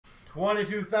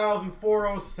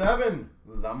22,407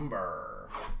 lumber.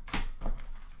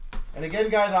 And again,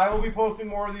 guys, I will be posting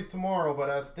more of these tomorrow, but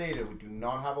as stated, we do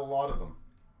not have a lot of them.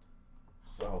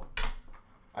 So,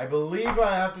 I believe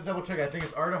I have to double check. I think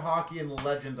it's Art of Hockey and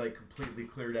Legend I completely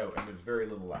cleared out, and there's very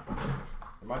little left. There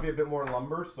might be a bit more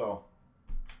lumber, so...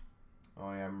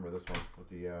 Oh, yeah, I remember this one with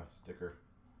the sticker.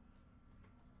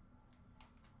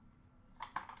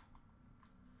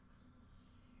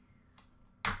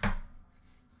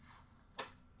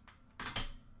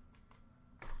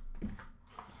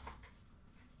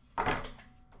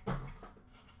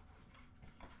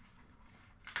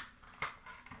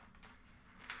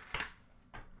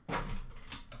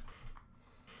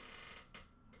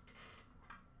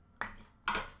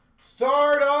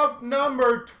 Start off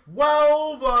number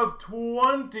 12 of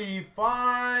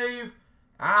 25,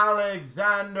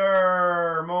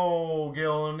 Alexander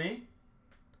Mogilny.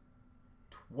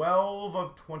 12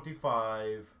 of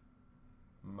 25,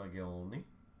 Mogilny.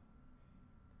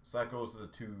 So that goes to the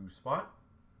 2 spot.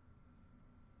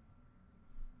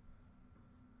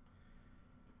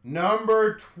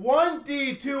 Number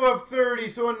 22 of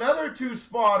 30, so another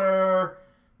 2-spotter.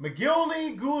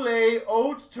 McGillney, Goulet,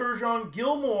 Oates, Turgeon,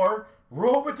 Gilmore,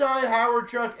 Robitaille,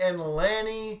 Howardchuk, and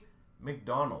Lanny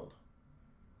McDonald.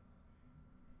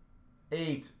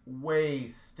 8-way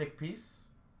stick piece.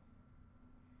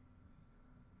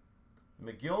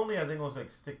 McGillney, I think, looks like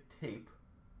stick tape,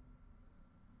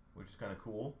 which is kind of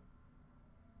cool.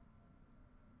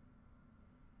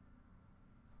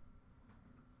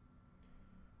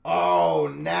 Oh,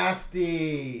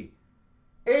 nasty.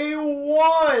 A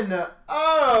 1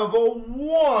 of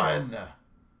 1.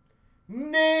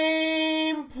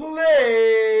 Nameplate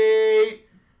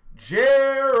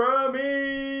Jeremy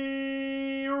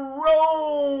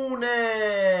Roenick.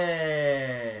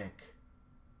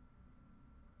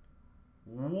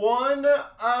 1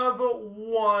 of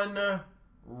 1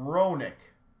 Roenick.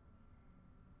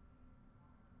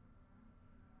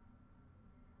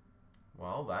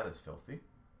 Well, that is filthy.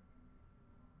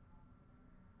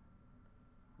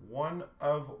 1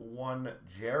 of 1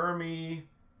 Jeremy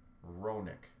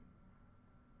Roenick.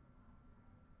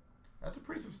 That's a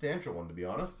pretty substantial one, to be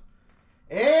honest.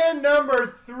 And number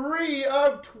 3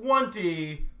 of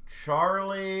 20,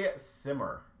 Charlie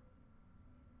Simmer.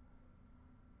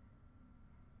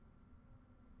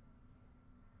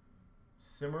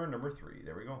 Simmer, number 3.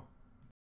 There we go.